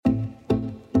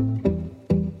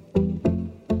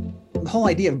whole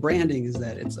idea of branding is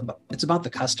that it's about the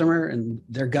customer and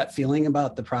their gut feeling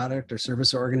about the product or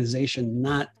service or organization,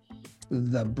 not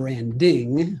the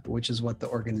branding, which is what the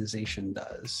organization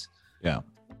does. Yeah.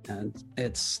 And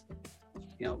it's,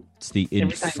 it's the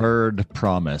inferred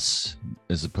promise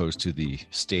as opposed to the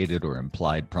stated or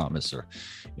implied promise or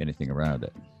anything around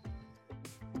it.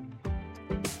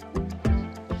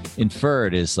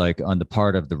 Inferred is like on the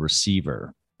part of the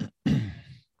receiver,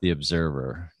 the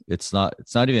observer. It's not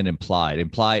even implied.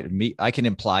 I can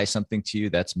imply something to you.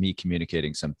 That's me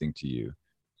communicating something to you.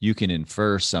 You can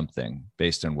infer something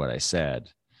based on what I said.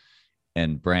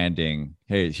 And branding,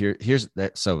 hey, here's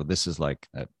that. So this is like,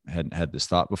 I hadn't had this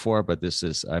thought before, but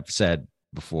I've said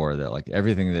before that like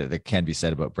everything that can be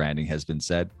said about branding has been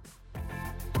said.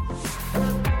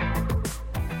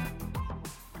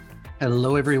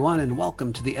 Hello, everyone, and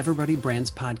welcome to the Everybody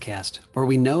Brands podcast, where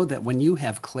we know that when you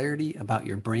have clarity about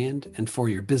your brand and for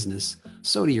your business,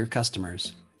 so do your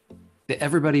customers. The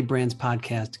Everybody Brands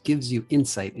podcast gives you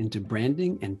insight into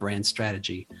branding and brand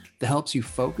strategy that helps you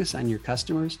focus on your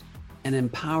customers and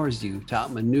empowers you to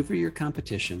outmaneuver your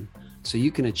competition so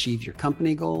you can achieve your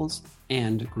company goals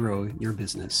and grow your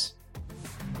business.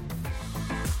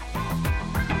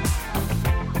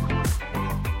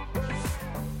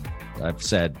 I've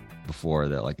said before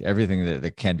that like everything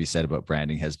that can be said about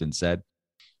branding has been said.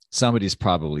 Somebody's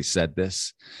probably said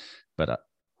this, but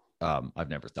I've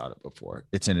never thought it before.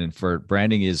 It's an inferred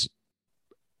brand is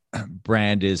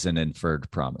an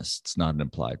inferred promise. It's not an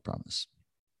implied promise.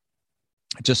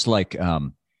 Just like,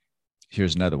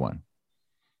 here's another one.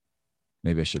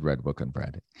 Maybe I should write a book on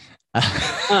branding.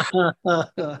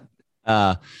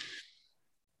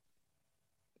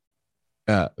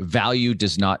 Value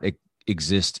does not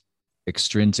exist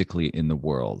extrinsically in the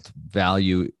world.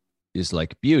 Value is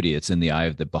like beauty. It's in the eye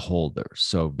of the beholder.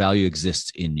 So value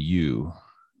exists in you.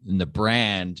 And the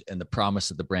brand and the promise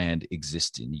of the brand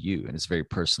exists in you. And it's very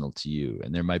personal to you.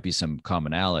 And there might be some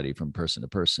commonality from person to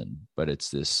person, but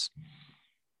it's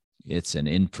an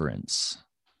inference.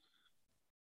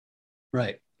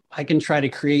 Right. I can try to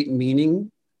create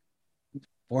meaning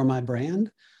for my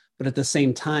brand, but at the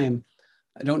same time,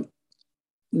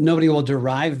 nobody will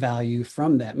derive value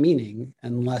from that meaning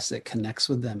unless it connects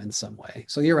with them in some way.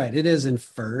 So you're right. It is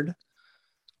inferred.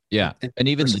 Yeah. And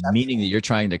even the meaning that you're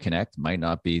trying to connect might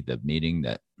not be the meaning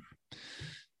that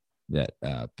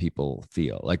people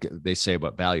feel. Like they say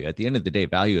about value. At the end of the day,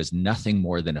 value is nothing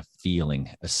more than a feeling,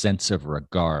 a sense of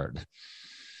regard,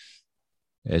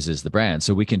 as is the brand.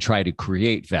 So we can try to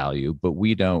create value, but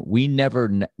we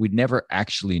never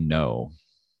actually know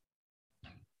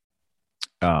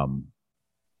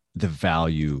the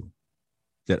value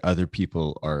that other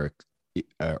people are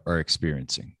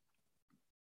experiencing.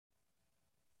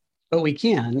 But we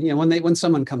can, when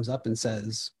someone comes up and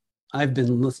says, I've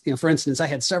been listening, for instance, I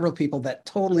had several people that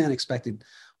totally unexpected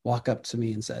walk up to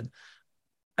me and said,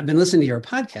 I've been listening to your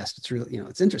podcast. It's really,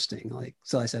 it's interesting. Like,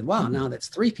 so I said, wow, now that's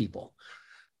 3 people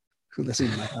who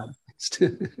listen to my podcast.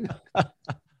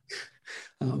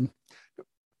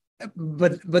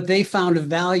 But they found a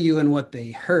value in what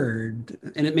they heard,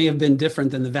 and it may have been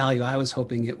different than the value I was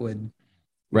hoping it would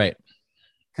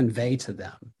convey to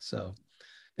them. So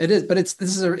it is, but this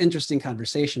is an interesting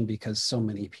conversation because so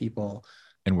many people.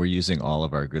 And we're using all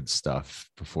of our good stuff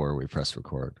before we press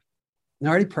record. I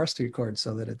already pressed record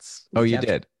so that it's. Oh, you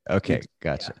did? Okay,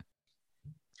 gotcha.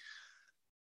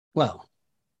 Yeah.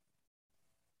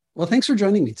 Well, thanks for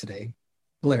joining me today.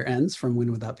 Blair Enns from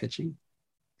Win Without Pitching.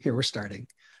 Here, we're starting.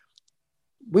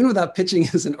 Win Without Pitching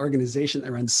is an organization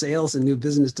that runs sales and new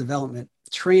business development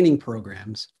training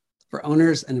programs for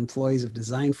owners and employees of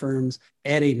design firms,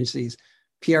 ad agencies,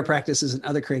 PR practices, and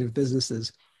other creative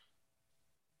businesses.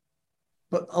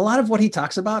 But a lot of what he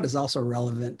talks about is also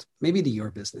relevant maybe to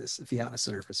your business if you have a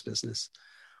service business.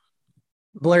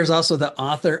 Blair's also the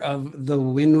author of the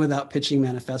Win Without Pitching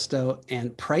Manifesto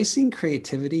and Pricing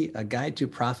Creativity, A Guide to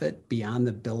Profit Beyond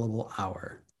the Billable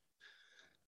Hour.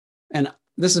 And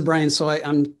this is Brian Soy.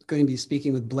 I'm going to be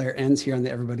speaking with Blair Enns here on the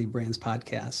Everybody Brands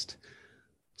podcast.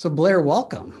 So Blair,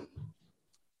 welcome.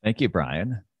 Thank you,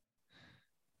 Brian.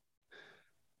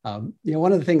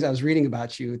 One of the things I was reading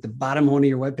about you at the bottom of one of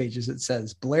your web pages, it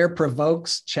says, Blair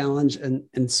provokes, challenge, and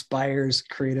inspires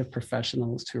creative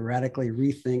professionals to radically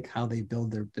rethink how they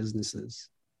build their businesses.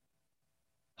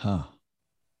 Huh.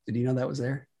 Did you know that was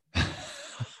there?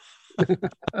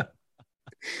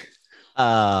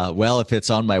 Well, if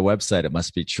it's on my website, it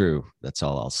must be true. That's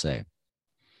all I'll say.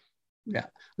 Yeah,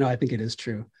 no, I think it is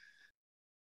true.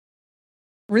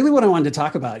 Really what I wanted to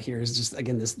talk about here is just,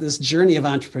 again, this journey of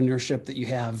entrepreneurship that you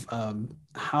have,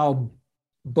 how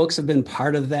books have been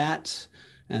part of that,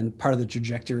 and part of the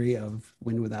trajectory of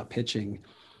Win Without Pitching.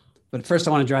 But first,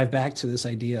 I want to drive back to this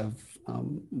idea of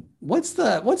what's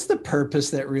the purpose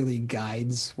that really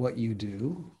guides what you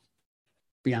do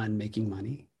beyond making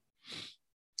money?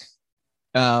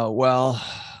 Well,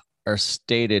 our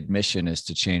stated mission is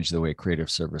to change the way creative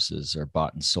services are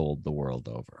bought and sold the world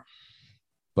over.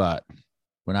 But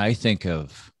when I think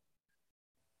of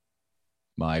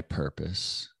my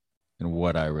purpose and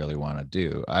what I really want to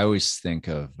do, I always think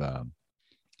of,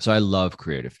 so I love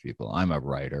creative people. I'm a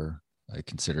writer. I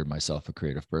consider myself a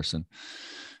creative person.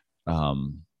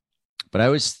 But I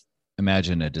always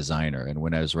imagine a designer. And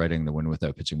when I was writing the Win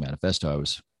Without Pitching manifesto,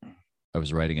 I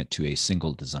was writing it to a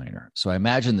single designer. So I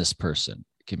imagine this person.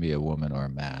 It can be a woman or a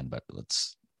man, but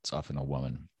it's often a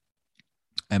woman.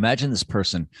 I imagine this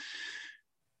person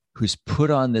who's put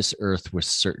on this earth with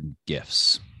certain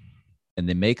gifts, and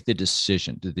they make the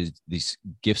decision to these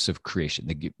gifts of creation,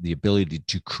 the ability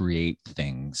to create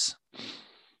things.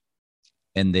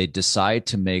 And they decide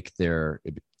to make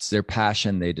it's their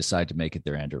passion. They decide to make it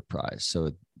their enterprise.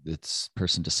 So this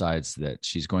person decides that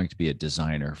she's going to be a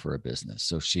designer for a business.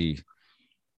 So she's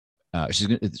going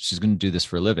to do this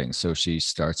for a living. So she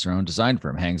starts her own design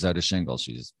firm, hangs out a shingle.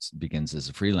 She begins as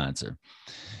a freelancer.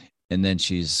 And then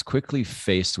she's quickly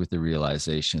faced with the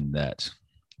realization that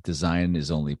design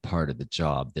is only part of the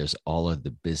job. There's all of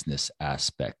the business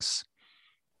aspects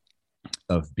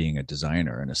of being a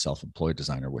designer and a self-employed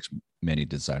designer, which many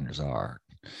designers are.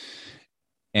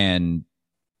 And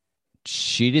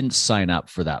she didn't sign up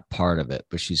for that part of it,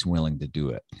 but she's willing to do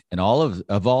it. And all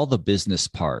of all the business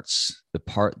parts, the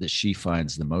part that she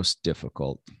finds the most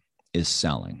difficult is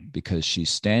selling, because she's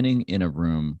standing in a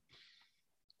room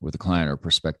with a client or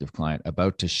prospective client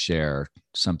about to share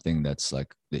something that's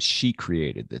like that she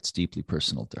created, that's deeply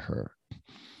personal to her.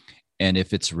 And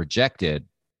if it's rejected,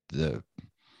 the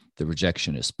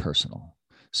rejection is personal.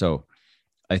 So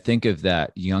I think of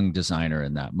that young designer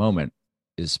in that moment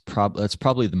that's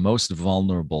probably the most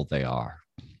vulnerable they are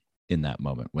in that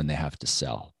moment when they have to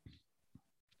sell.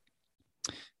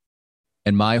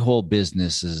 And my whole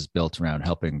business is built around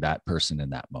helping that person in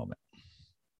that moment.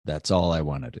 That's all I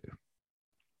want to do.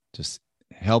 Just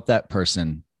help that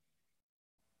person,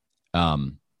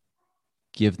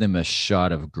 give them a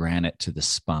shot of granite to the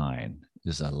spine,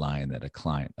 is a line that a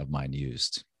client of mine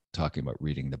used, talking about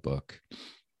reading the book,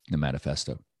 the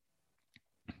manifesto.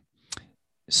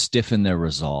 Stiffen their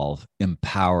resolve,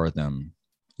 empower them,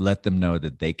 let them know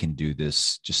that they can do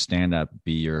this. Just stand up,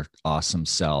 be your awesome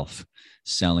self.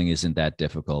 Selling isn't that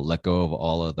difficult. Let go of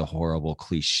all of the horrible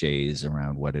cliches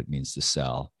around what it means to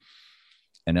sell.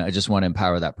 And I just want to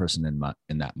empower that person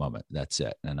in that moment. That's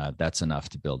it. And that's enough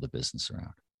to build a business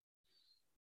around.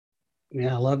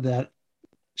 Yeah, I love that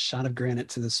shot of granite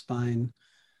to the spine.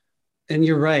 And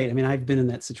you're right. I mean, I've been in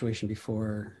that situation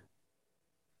before,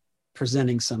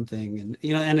 presenting something,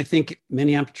 and I think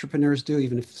many entrepreneurs do,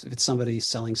 even if it's somebody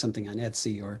selling something on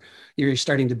Etsy, or you're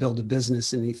starting to build a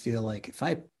business and you feel like if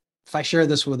I share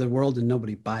this with the world and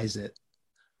nobody buys it,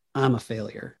 I'm a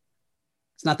failure.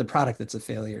 It's not the product that's a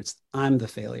failure. I'm the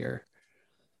failure.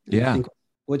 And Yeah. I think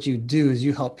what you do is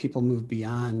you help people move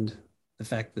beyond the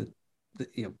fact that,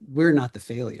 we're not the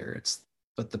failure.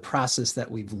 But the process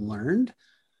that we've learned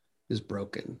is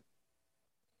broken.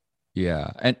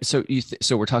 Yeah. And so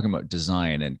so we're talking about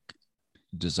design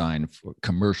for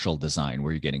commercial design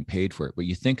where you're getting paid for it. But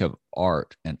you think of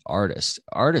art and artists.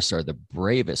 Artists are the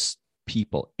bravest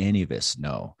people any of us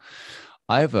know.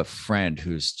 I have a friend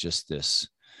who's just this,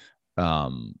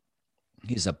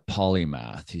 he's a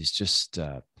polymath. He's just,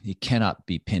 he cannot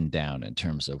be pinned down in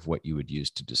terms of what you would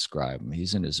use to describe him.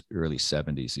 He's in his early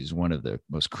 70s. He's one of the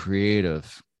most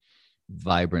creative,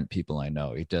 vibrant people I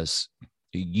know. He does,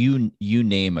 you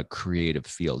name a creative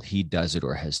field, he does it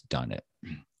or has done it.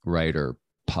 Writer,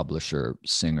 publisher,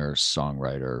 singer,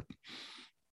 songwriter,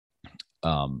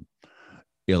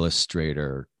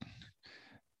 illustrator,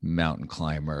 mountain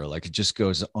climber. Like it just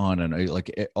goes on, and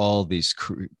like all these,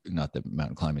 not that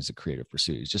mountain climbing is a creative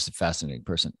pursuit. He's just a fascinating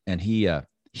person. And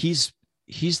he's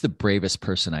the bravest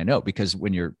person I know, because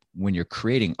when you're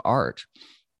creating art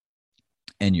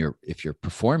and if you're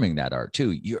performing that art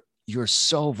too, you're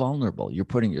so vulnerable. You're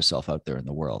putting yourself out there in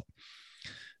the world.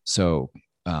 So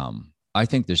I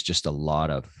think there's just a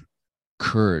lot of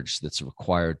courage that's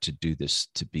required to do this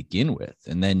to begin with.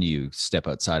 And then you step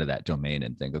outside of that domain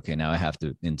and think, okay, now I have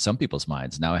to, in some people's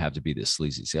minds, now I have to be this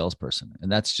sleazy salesperson.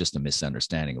 And that's just a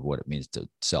misunderstanding of what it means to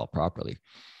sell properly.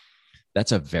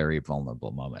 That's a very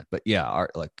vulnerable moment. But yeah,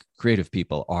 like creative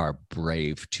people are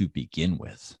brave to begin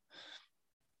with,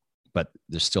 but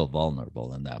they're still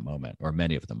vulnerable in that moment, or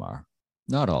many of them are.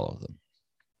 Not all of them.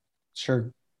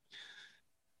 Sure.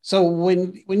 So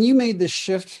when you made the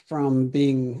shift from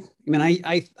being, I mean,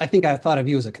 I think I thought of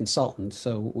you as a consultant.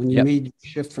 So when you Yep. made the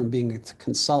shift from being a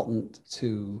consultant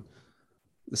to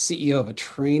the CEO of a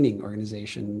training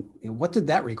organization, what did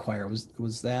that require?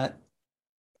 Was that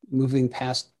moving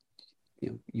past,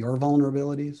 your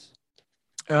vulnerabilities?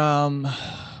 Um,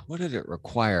 what did it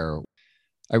require?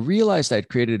 I realized I'd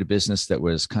created a business that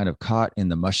was kind of caught in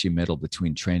the mushy middle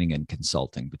between training and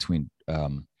consulting, between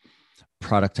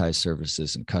productized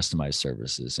services and customized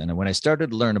services. And when I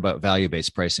started to learn about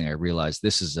value-based pricing, I realized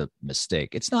this is a mistake.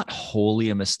 It's not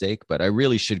wholly a mistake, but I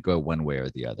really should go one way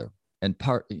or the other. And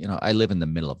I live in the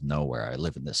middle of nowhere. I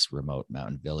live in this remote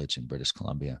mountain village in British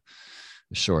Columbia,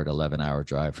 a short 11-hour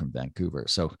drive from Vancouver.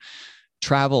 So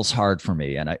travel's hard for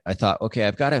me. And I thought, okay,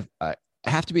 I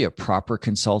have to be a proper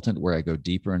consultant where I go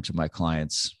deeper into my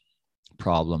clients'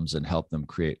 problems and help them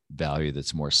create value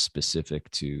that's more specific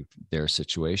to their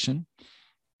situation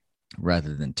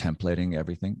rather than templating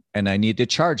everything. And I need to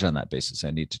charge on that basis.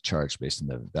 I need to charge based on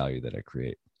the value that I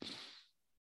create.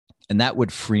 And that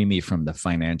would free me from the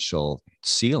financial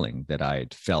ceiling that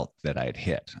I'd felt that I'd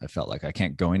hit. I felt like I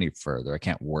can't go any further. I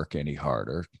can't work any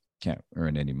harder, can't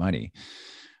earn any money.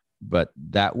 But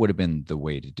that would have been the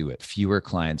way to do it. Fewer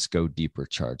clients, go deeper,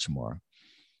 charge more.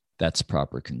 That's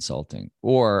proper consulting.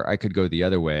 Or I could go the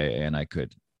other way and I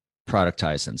could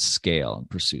productize and scale and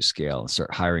pursue scale and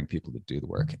start hiring people to do the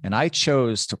work. And I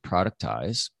chose to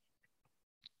productize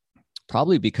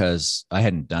probably because I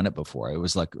hadn't done it before. It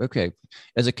was like, okay,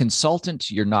 as a consultant,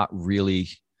 you're not really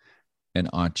an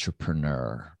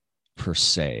entrepreneur per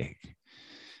se.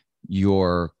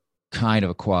 You're kind of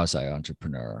a quasi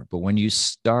entrepreneur. But when you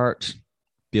start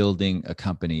building a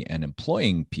company and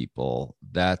employing people,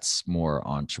 that's more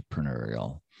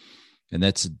entrepreneurial. And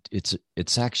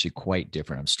it's actually quite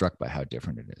different. I'm struck by how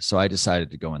different it is. So I decided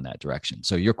to go in that direction.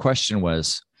 So your question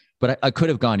was, but I could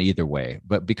have gone either way,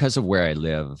 but because of where I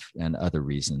live and other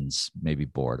reasons, maybe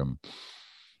boredom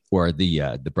or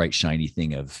the bright shiny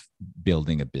thing of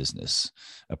building a business,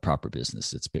 a proper business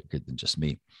that's bigger than just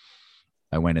me,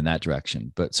 I went in that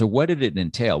direction. But so what did it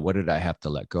entail? What did I have to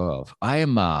let go of?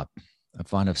 I'm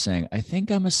fond of saying, I think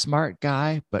I'm a smart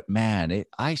guy, but man,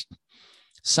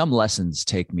 some lessons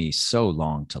take me so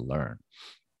long to learn.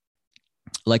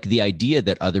 Like the idea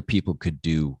that other people could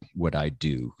do what I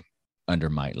do under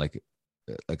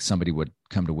like somebody would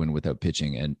come to Win Without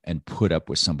Pitching and put up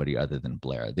with somebody other than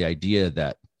Blair. The idea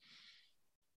that,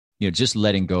 just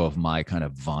letting go of my kind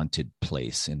of vaunted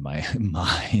place in my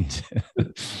mind.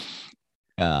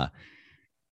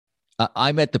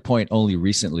 I'm at the point only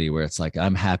recently where it's like,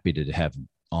 I'm happy to have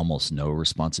almost no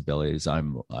responsibilities.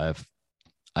 I've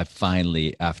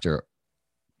finally, after,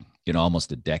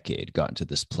 almost a decade, gotten to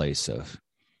this place of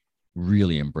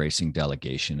really embracing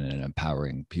delegation and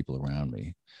empowering people around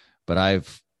me. But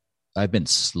I've been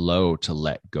slow to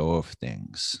let go of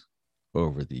things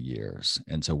over the years.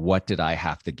 And so what did I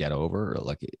have to get over?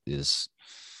 Like, is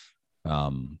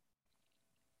the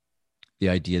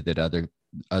idea that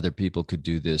other people could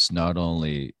do this not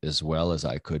only as well as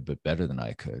I could, but better than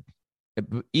I could.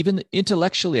 Even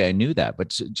intellectually, I knew that,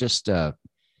 but just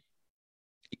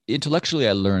intellectually,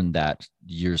 I learned that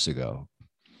years ago.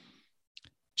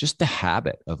 Just the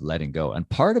habit of letting go. And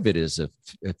part of it is a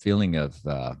feeling of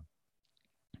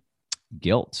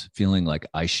guilt, feeling like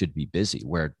I should be busy,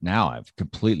 where now I'm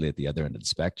completely at the other end of the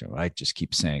spectrum. I just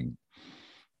keep saying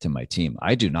to my team,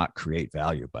 I do not create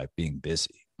value by being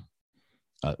busy.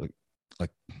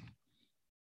 Like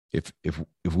if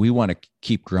we want to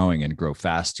keep growing and grow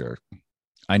faster,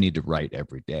 I need to write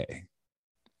every day.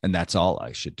 And that's all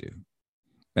I should do.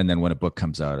 And then when a book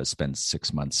comes out, I spend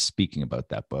 6 months speaking about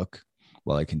that book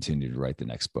while I continue to write the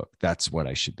next book. That's what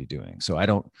I should be doing. So I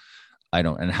don't,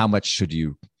 and how much should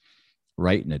you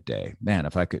write in a day? Man,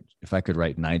 if I could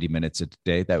write 90 minutes a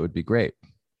day, that would be great.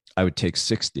 I would take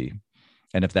 60.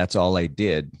 And if that's all I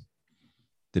did,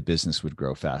 the business would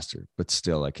grow faster. But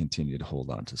still, I continue to hold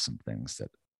on to some things that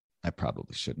I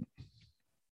probably shouldn't.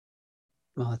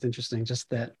 Well, that's interesting. Just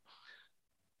that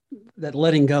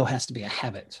letting go has to be a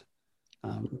habit.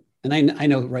 And I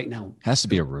know right now it has to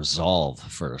be a resolve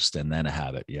first and then a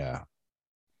habit. Yeah.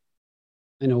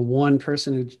 I know one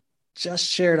person who just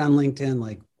shared on LinkedIn,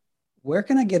 like, where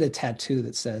can I get a tattoo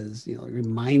that says, it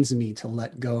reminds me to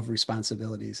let go of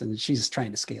responsibilities? And she's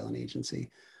trying to scale an agency.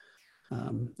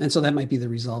 And so that might be the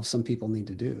resolve some people need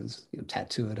to do is,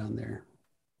 tattoo it on their,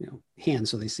 hand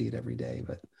so they see it every day.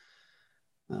 But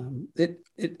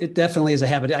it definitely is a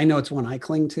habit. I know it's one I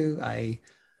cling to. I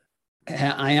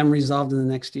am resolved in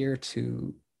the next year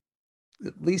to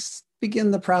at least begin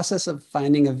the process of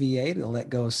finding a VA to let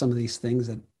go of some of these things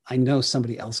that I know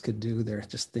somebody else could do. They're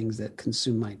just things that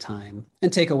consume my time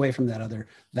and take away from that other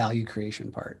value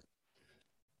creation part.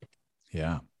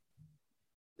 Yeah.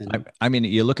 And I mean,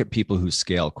 you look at people who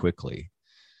scale quickly,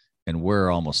 and we're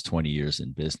almost 20 years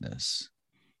in business,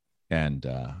 and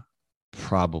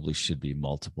probably should be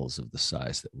multiples of the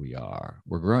size that we are.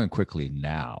 We're growing quickly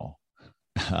now.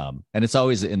 And it's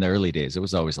always in the early days, it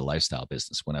was always a lifestyle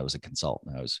business. When I was a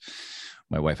consultant,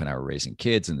 my wife and I were raising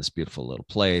kids in this beautiful little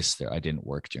place there. I didn't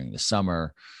work during the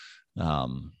summer.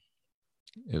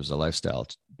 It was a lifestyle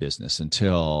business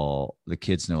until the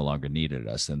kids no longer needed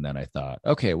us. And then I thought,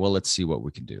 okay, well, let's see what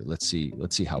we can do. Let's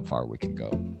see how far we can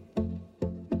go.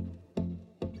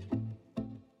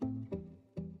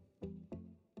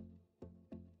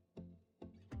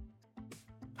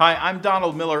 Hi, I'm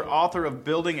Donald Miller, author of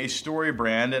Building a Story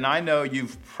Brand, and I know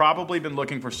you've probably been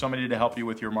looking for somebody to help you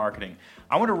with your marketing.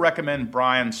 I want to recommend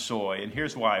Brian Soy, and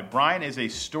here's why. Brian is a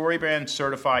Story Brand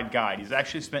certified guide. He's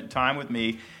actually spent time with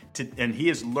me, and he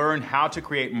has learned how to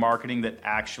create marketing that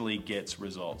actually gets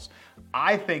results.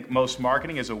 I think most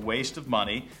marketing is a waste of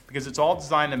money because it's all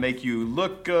designed to make you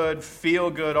look good,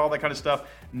 feel good, all that kind of stuff,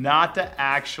 not to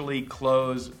actually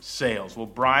close sales. Well,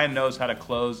 Brian knows how to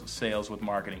close sales with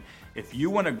marketing. If you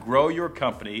want to grow your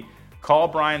company, call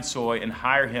Brian Soy and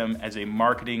hire him as a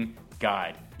marketing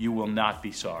guide. You will not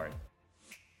be sorry.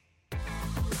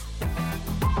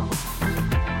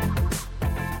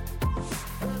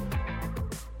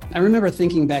 I remember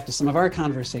thinking back to some of our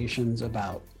conversations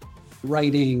about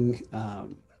writing,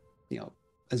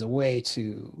 as a way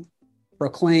to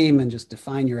proclaim and just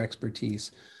define your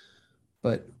expertise.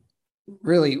 But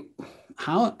really,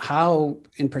 how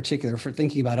in particular, for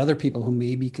thinking about other people who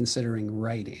may be considering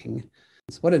writing,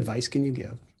 what advice can you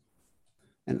give?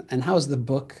 And how has the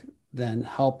book then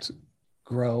helped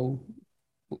grow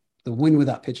the Win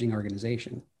Without Pitching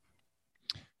organization?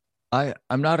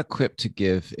 I'm not equipped to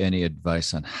give any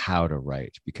advice on how to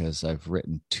write because I've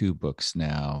written 2 books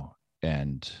now,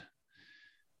 and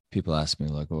people ask me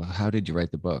like, well, how did you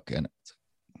write the book? And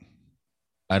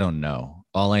I don't know.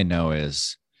 All I know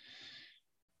is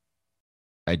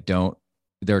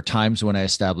there are times when I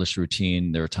establish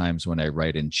routine. There are times when I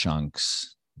write in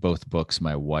chunks. Both books,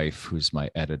 my wife, who's my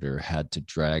editor, had to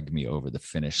drag me over the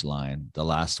finish line. The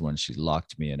last one, she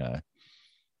locked me in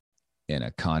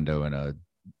a condo in a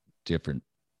different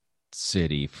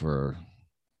city for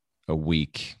a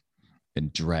week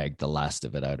and dragged the last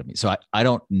of it out of me. So I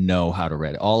don't know how to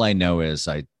write it. All I know is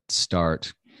I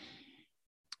start,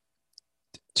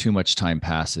 too much time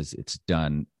passes, it's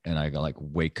done, and I like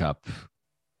wake up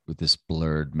with this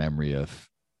blurred memory of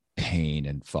pain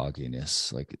and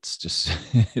fogginess. Like it's just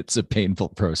it's a painful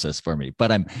process for me,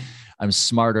 but I'm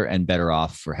smarter and better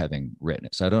off for having written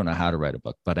it. So I don't know how to write a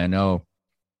book, but I know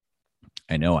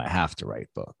I have to write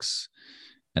books,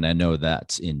 and I know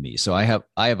that's in me. So I have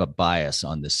a bias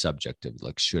on this subject of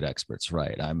like, should experts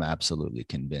write? I'm absolutely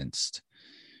convinced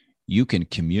you can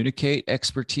communicate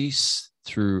expertise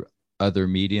through other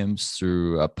mediums,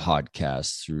 through a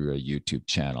podcast, through a YouTube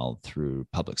channel, through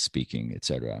public speaking,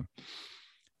 etc.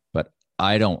 But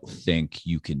I don't think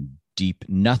you can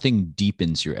nothing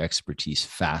deepens your expertise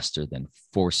faster than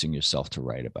forcing yourself to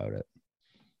write about it.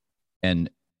 And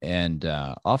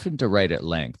often to write at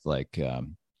length, like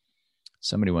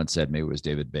somebody once said, maybe it was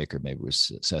David Baker, maybe it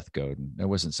was Seth Godin. It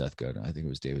wasn't Seth Godin. I think it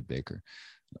was David Baker.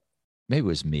 Maybe it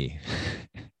was me.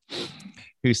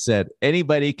 Who said,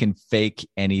 anybody can fake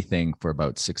anything for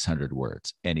about 600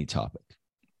 words, any topic.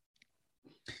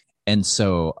 And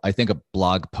so I think a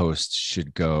blog post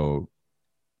should go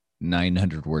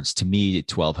 900 words. To me,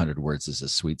 1,200 words is a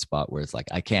sweet spot where it's like,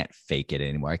 I can't fake it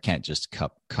anymore. I can't just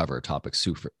cover a topic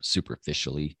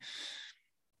superficially.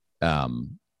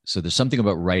 So there's something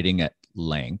about writing at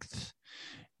length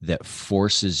that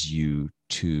forces you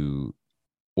to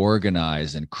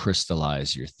organize and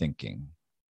crystallize your thinking.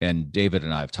 And David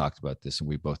and I have talked about this, and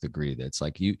we both agree that it's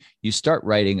like you start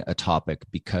writing a topic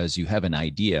because you have an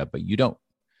idea, but you don't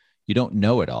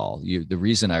know it all. The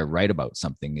reason I write about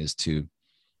something is to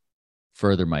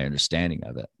further my understanding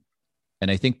of it. And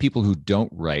I think people who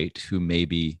don't write, who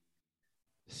maybe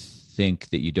think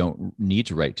that you don't need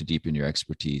to write to deepen your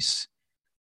expertise,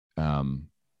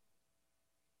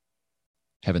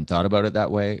 haven't thought about it that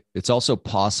way. It's also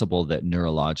possible that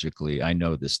neurologically, I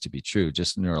know this to be true,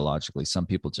 just neurologically, some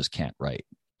people just can't write.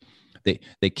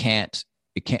 They can't,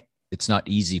 it's not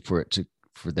easy for it to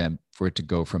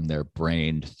go from their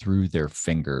brain through their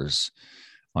fingers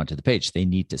onto the page. They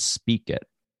need to speak it.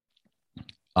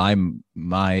 My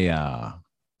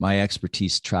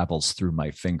expertise travels through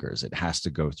my fingers. It has to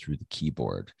go through the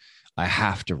keyboard. I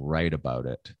have to write about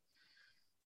it.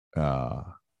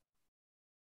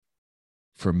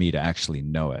 for me to actually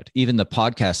know it. Even the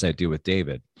podcast I do with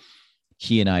David,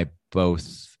 he and I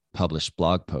both publish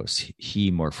blog posts,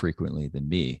 he more frequently than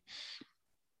me.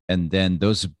 And then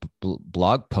those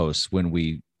blog posts, when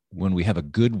we have a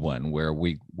good one where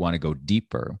we want to go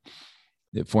deeper,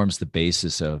 it forms the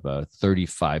basis of a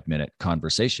 35-minute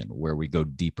conversation where we go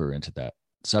deeper into that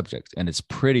subject. And it's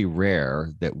pretty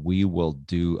rare that we will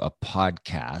do a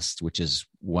podcast, which is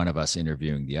one of us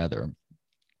interviewing the other,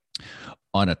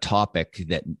 on a topic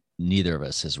that neither of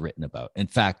us has written about. In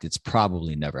fact, it's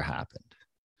probably never happened.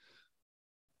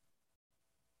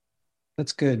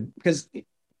 That's good, because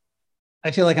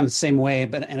I feel like I'm the same way,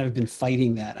 and I've been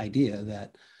fighting that idea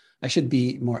that I should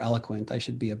be more eloquent. I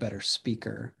should be a better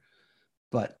speaker.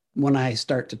 But when I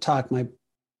start to talk, my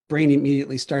brain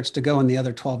immediately starts to go in the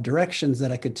other 12 directions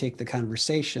that I could take the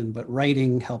conversation, but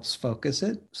writing helps focus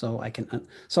it. So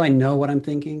I know what I'm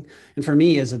thinking. And for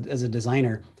me as a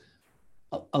designer,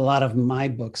 a lot of my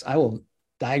books, I will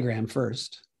diagram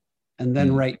first and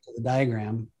then write to the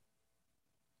diagram.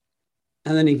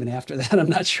 And then even after that, I'm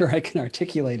not sure I can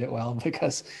articulate it well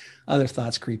because other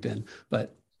thoughts creep in.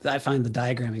 But I find the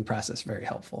diagramming process very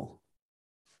helpful.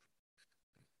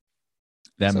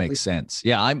 That makes sense.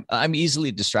 Yeah, I'm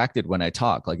easily distracted when I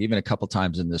talk. Like even a couple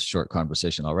times in this short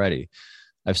conversation already,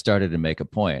 I've started to make a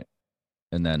point,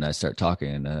 and then I start talking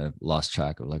and I lost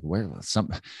track of like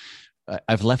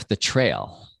I've left the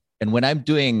trail. And when I'm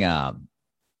doing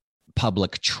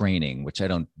public training, which I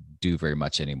don't do very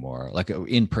much anymore, like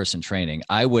in-person training,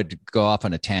 I would go off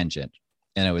on a tangent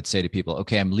and I would say to people,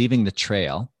 okay, I'm leaving the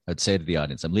trail. I'd say to the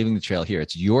audience, I'm leaving the trail here.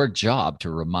 It's your job to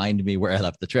remind me where I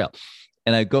left the trail.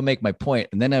 And I'd go make my point,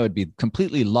 and then I would be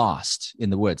completely lost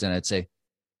in the woods. And I'd say,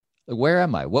 where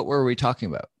am I? What were we talking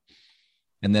about?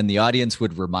 And then the audience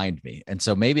would remind me. And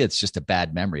so maybe it's just a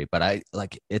bad memory, but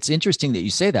it's interesting that you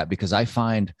say that, because I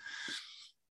find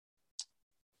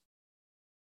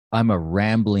I'm a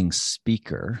rambling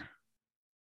speaker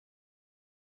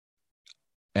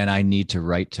and I need to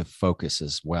write to focus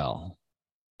as well,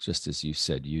 just as you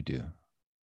said you do.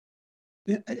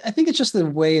 Yeah, I think it's just the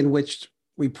way in which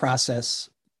we process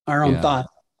our own thoughts.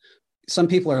 Some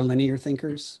people are linear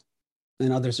thinkers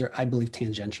and others are, I believe,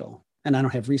 tangential. And I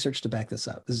don't have research to back this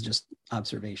up. This is just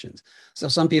observations. So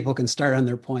some people can start on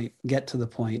their point, get to the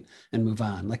point, and move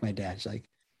on. Like my dad's like,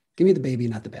 give me the baby,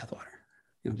 not the bathwater.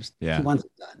 He wants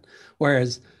it done.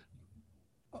 Whereas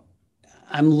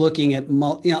I'm looking at,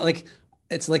 like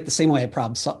it's like the same way I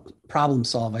problem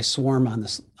solve. I swarm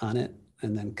on it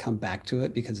and then come back to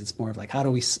it, because it's more of like, how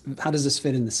does this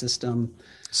fit in the system?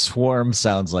 Swarm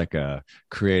sounds like a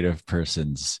creative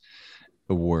person's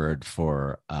word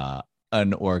for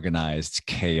unorganized,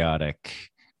 chaotic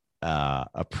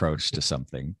approach to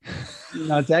something.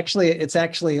 No, it's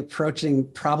actually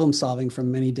approaching problem solving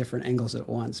from many different angles at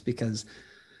once, because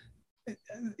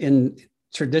in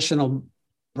traditional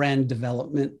brand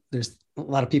development, there's a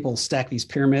lot of people stack these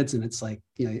pyramids and it's like,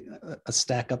 a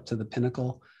stack up to the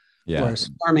pinnacle. Yeah. Whereas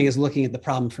farming is looking at the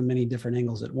problem from many different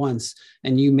angles at once.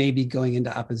 And you may be going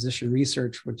into opposition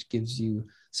research, which gives you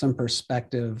some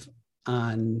perspective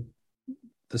on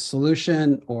the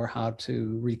solution or how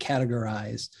to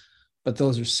recategorize. But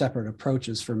those are separate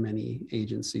approaches for many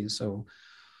agencies. So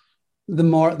the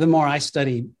more I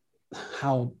study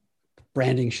how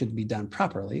branding should be done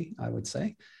properly, I would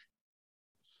say.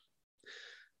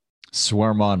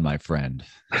 Swarm on, my friend.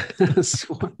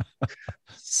 Swarm.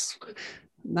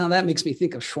 Now that makes me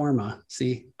think of shawarma.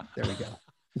 See, there we go.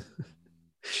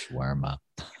 Shawarma.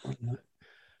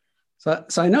 So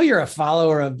I know you're a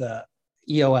follower of the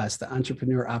EOS, the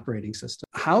Entrepreneur Operating System.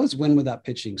 How is Win Without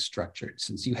Pitching structured,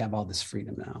 since you have all this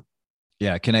freedom now?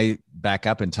 Yeah. Can I back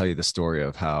up and tell you the story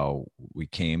of how we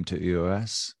came to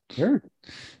EOS? Sure.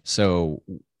 So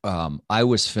I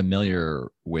was familiar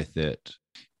with it.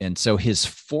 And so his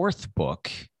fourth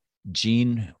book,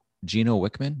 Gino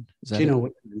Wickman, is that Gino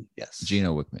it? Wickman, yes.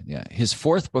 Gino Wickman, yeah. His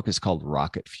fourth book is called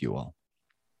Rocket Fuel.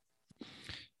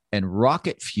 And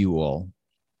Rocket Fuel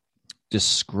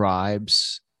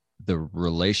describes the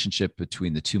relationship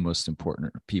between the two most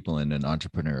important people in an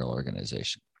entrepreneurial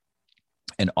organization.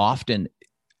 And often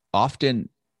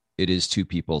it is two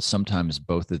people. Sometimes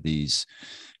both of these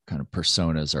kind of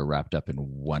personas are wrapped up in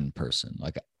one person.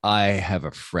 Like I have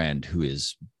a friend who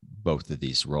is both of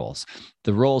these roles.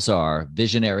 The roles are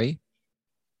visionary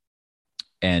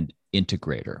and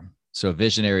integrator. So a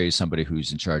visionary is somebody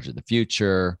who's in charge of the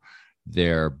future.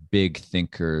 They're big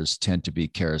thinkers, tend to be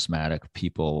charismatic.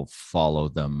 People follow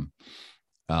them.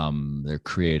 They're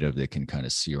creative. They can kind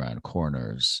of see around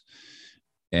corners.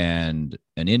 And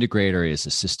an integrator is a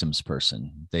systems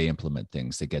person. They implement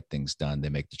things. They get things done. They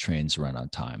make the trains run on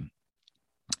time.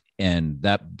 And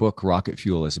that book, Rocket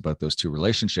Fuel, is about those two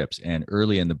relationships. And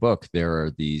early in the book, there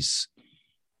are these,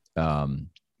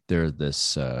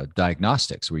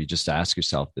 diagnostics where you just ask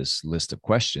yourself this list of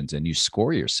questions and you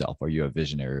score yourself. Are you a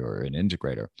visionary or an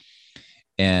integrator?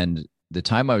 And the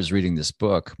time I was reading this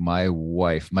book, my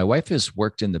wife has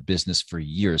worked in the business for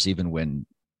years. Even when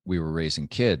we were raising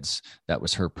kids, that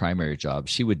was her primary job.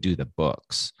 She would do the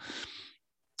books.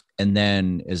 And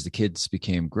then as the kids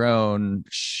became grown,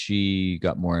 she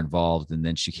got more involved, and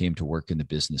then she came to work in the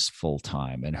business full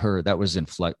time. And that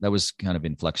was kind of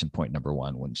inflection point number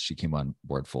one when she came on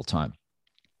board full time.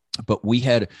 But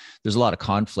there's a lot of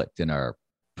conflict in our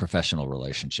professional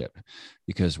relationship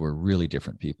because we're really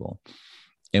different people.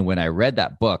 And when I read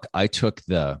that book, I took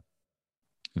the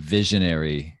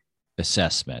visionary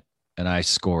assessment and I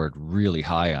scored really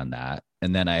high on that.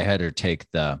 And then I had her take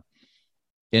the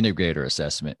integrator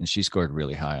assessment and she scored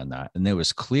really high on that. And it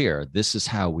was clear, this is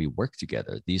how we work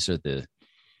together. These are the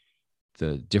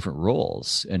different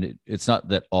roles. And it's not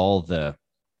that all the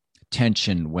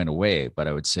tension went away, but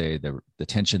I would say the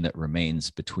tension that remains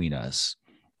between us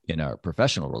in our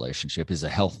professional relationship is a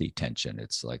healthy tension.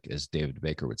 It's like, as David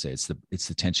Baker would say, it's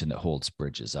the tension that holds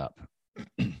bridges up.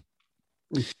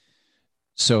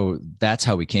 So that's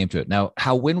how we came to it. Now,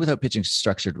 how Win Without Pitching is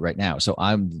structured right now. So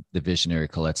I'm the visionary,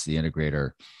 Colette's the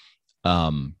integrator.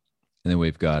 And then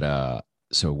we've got, I'll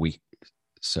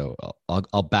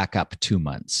back up 2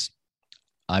 months.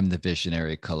 I'm the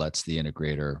visionary, Colette's the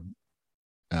integrator.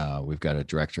 We've got a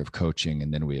director of coaching,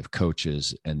 and then we have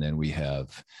coaches, and then we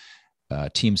have a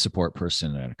team support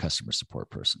person and a customer support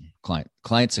person,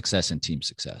 client success and team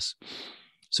success.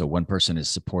 So one person is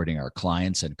supporting our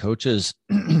clients and coaches,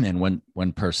 and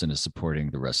one person is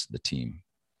supporting the rest of the team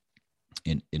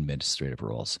in administrative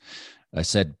roles. I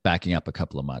said backing up a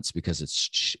couple of months because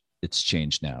it's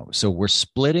changed now. So we've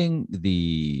split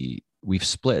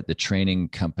the training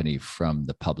company from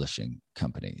the publishing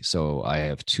company. So I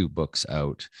have 2 books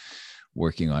out,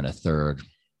 working on a third.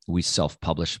 We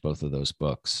self-published both of those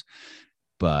books,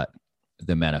 but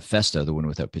the manifesto, the Win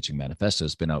Without Pitching manifesto,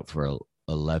 has been out for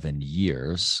 11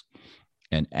 years,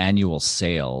 and annual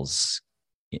sales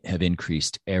have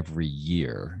increased every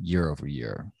year over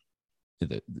year,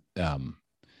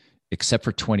 except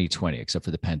for 2020, except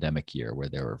for the pandemic year where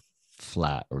they were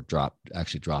flat or dropped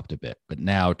a bit. But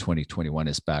now 2021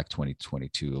 is back,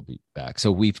 2022 will be back.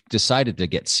 So we've decided to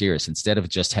get serious instead of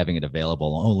just having it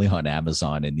available only on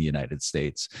Amazon in the United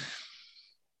States.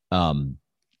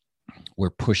 We're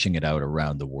pushing it out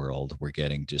around the world. We're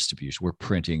getting distribution. We're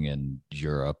printing in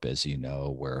Europe, as you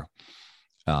know. We're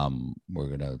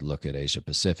going to look at Asia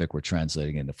Pacific. We're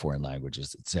translating into foreign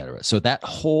languages, et cetera. So that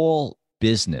whole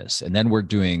business, and then we're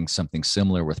doing something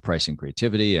similar with Pricing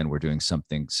Creativity, and we're doing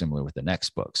something similar with the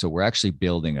next book. So we're actually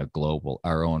building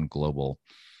our own global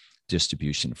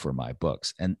distribution for my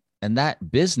books, and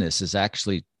that business is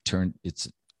actually turned. It's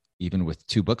even with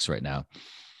 2 books right now.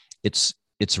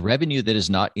 It's revenue that is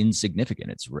not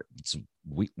insignificant.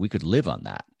 We could live on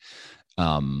that.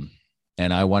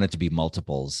 And I want it to be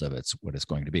multiples of what it's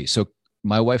going to be. So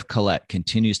my wife, Colette,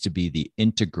 continues to be the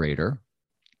integrator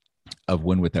of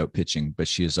Win Without Pitching, but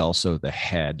she is also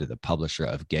the publisher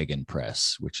of Geoghegan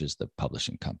Press, which is the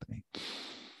publishing company.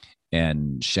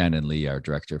 And Shannon Lee, our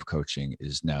director of coaching,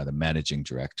 is now the managing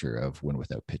director of Win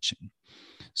Without Pitching.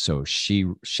 So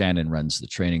Shannon runs the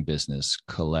training business,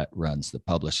 Colette runs the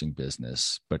publishing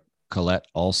business, but Colette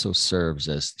also serves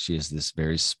as, she has this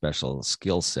very special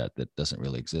skill set that doesn't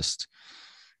really exist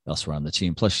elsewhere on the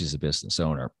team. Plus she's a business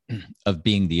owner of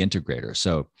being the integrator.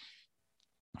 So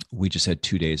we just had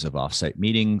 2 days of offsite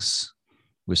meetings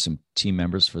with some team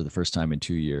members for the first time in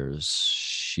 2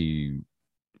 years.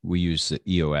 We use the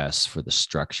EOS for the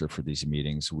structure for these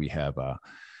meetings. We have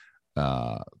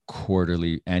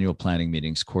quarterly annual planning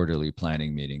meetings, quarterly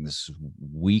planning meetings,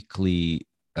 weekly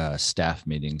staff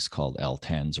meetings called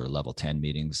L10s or level 10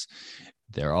 meetings.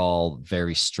 They're all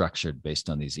very structured based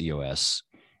on these EOS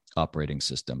operating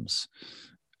systems.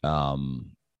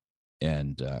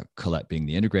 And Colette being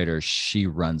the integrator, she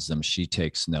runs them. She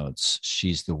takes notes.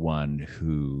 She's the one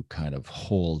who kind of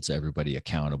holds everybody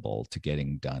accountable to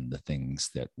getting done the things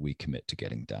that we commit to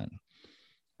getting done.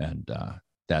 And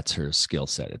that's her skill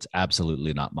set. It's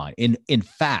absolutely not mine. In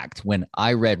fact, when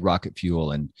I read Rocket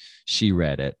Fuel and she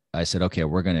read it, I said, okay,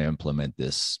 we're going to implement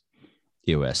this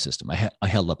EOS system. I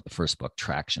held up the first book,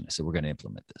 Traction. I said, we're going to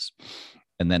implement this.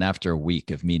 And then after a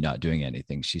week of me not doing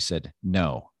anything, she said,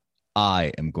 no,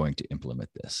 I am going to implement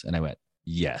this. And I went,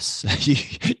 yes,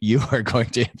 you are going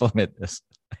to implement this.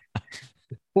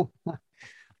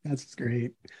 That's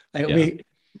great.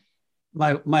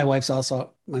 My wife's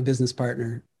also my business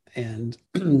partner, and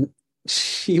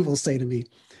she will say to me,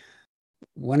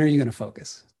 when are you going to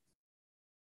focus?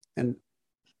 And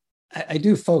I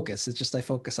do focus. It's just I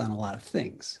focus on a lot of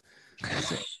things.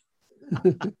 So,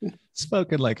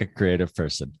 Spoken like a creative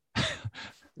person.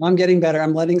 I'm getting better.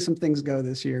 I'm letting some things go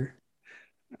this year.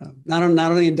 Not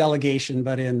only in delegation,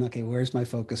 but in, okay, where's my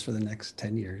focus for the next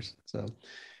 10 years? So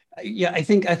yeah, I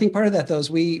think part of that though is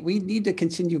we need to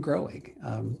continue growing.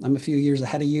 I'm a few years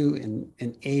ahead of you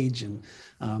in age, and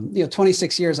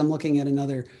 26 years. I'm looking at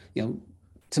another,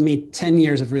 to me, 10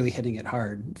 years of really hitting it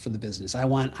hard for the business.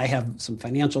 I have some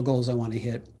financial goals I want to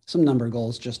hit, some number of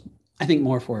goals. Just I think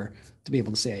more to be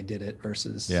able to say I did it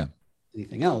versus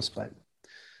anything else. But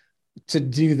to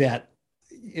do that,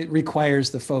 it requires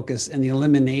the focus and the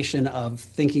elimination of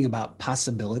thinking about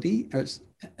possibility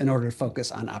in order to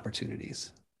focus on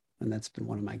opportunities. And that's been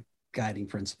one of my guiding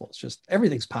principles. Just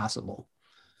everything's possible.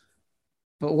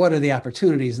 But what are the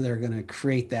opportunities that are going to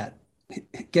create that,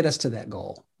 get us to that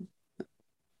goal?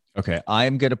 Okay,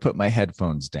 I'm going to put my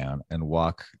headphones down and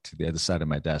walk to the other side of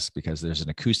my desk because there's an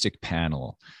acoustic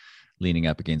panel leaning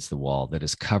up against the wall that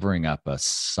is covering up a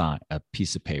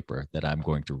piece of paper that I'm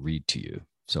going to read to you.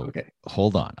 So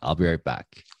Hold on. I'll be right back.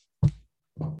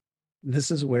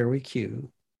 This is where we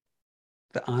cue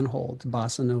the on hold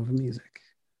bossa nova music.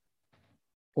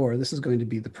 Or this is going to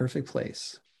be the perfect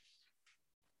place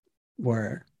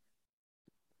where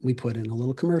we put in a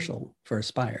little commercial for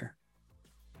Aspire.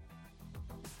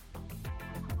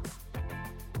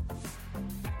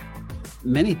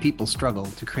 Many people struggle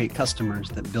to create customers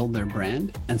that build their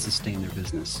brand and sustain their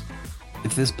business.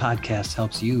 If this podcast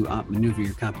helps you outmaneuver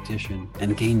your competition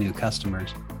and gain new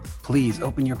customers, please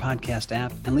open your podcast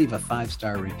app and leave a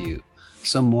 5-star review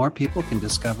so more people can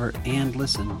discover and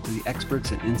listen to the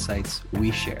experts and insights we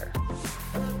share.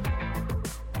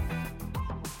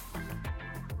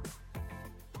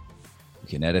 You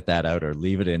can edit that out or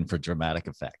leave it in for dramatic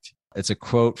effect. It's a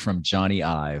quote from Johnny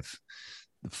Ive,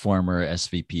 the former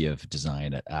SVP of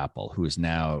design at Apple, who is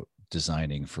now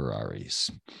designing Ferraris.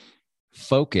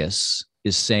 Focus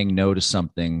is saying no to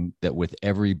something that with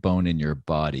every bone in your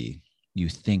body, you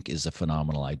think is a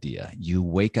phenomenal idea. You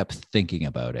wake up thinking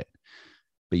about it,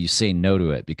 but you say no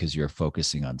to it because you're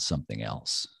focusing on something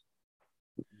else.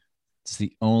 It's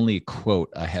the only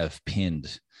quote I have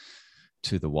pinned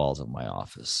to the walls of my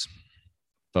office.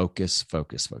 Focus,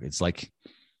 focus, focus. It's like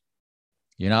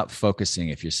you're not focusing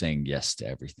if you're saying yes to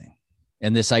everything.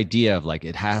 And this idea of like,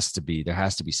 there has to be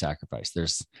sacrifice.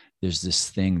 There's this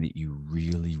thing that you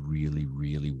really, really,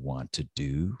 really want to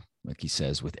do. Like he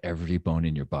says, with every bone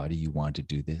in your body, you want to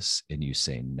do this. And you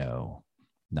say, no,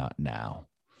 not now.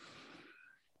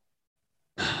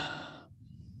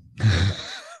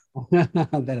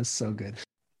 That is so good.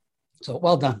 So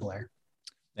well done, Blair.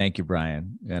 Thank you,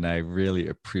 Brian. And I really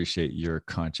appreciate your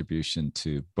contribution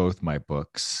to both my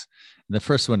books. The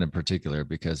first one in particular,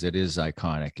 because it is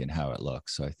iconic in how it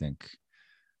looks. So I think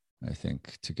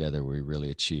together we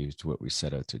really achieved what we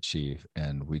set out to achieve,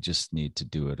 and we just need to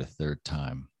do it a third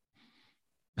time.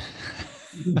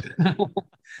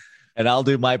 And I'll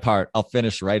do my part. I'll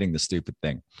finish writing the stupid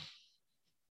thing.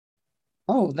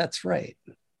 Oh, that's right.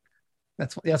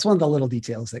 That's one of the little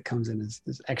details that comes in is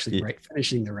actually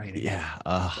finishing the writing. Yeah.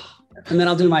 And then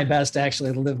I'll do my best to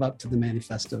actually live up to the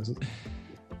manifestos.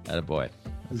 Attaboy.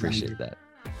 Appreciate that.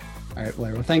 All right,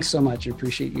 Blair. Well, thanks so much. I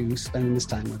appreciate you spending this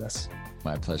time with us.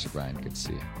 My pleasure, Brian. Good to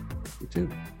see you. You too.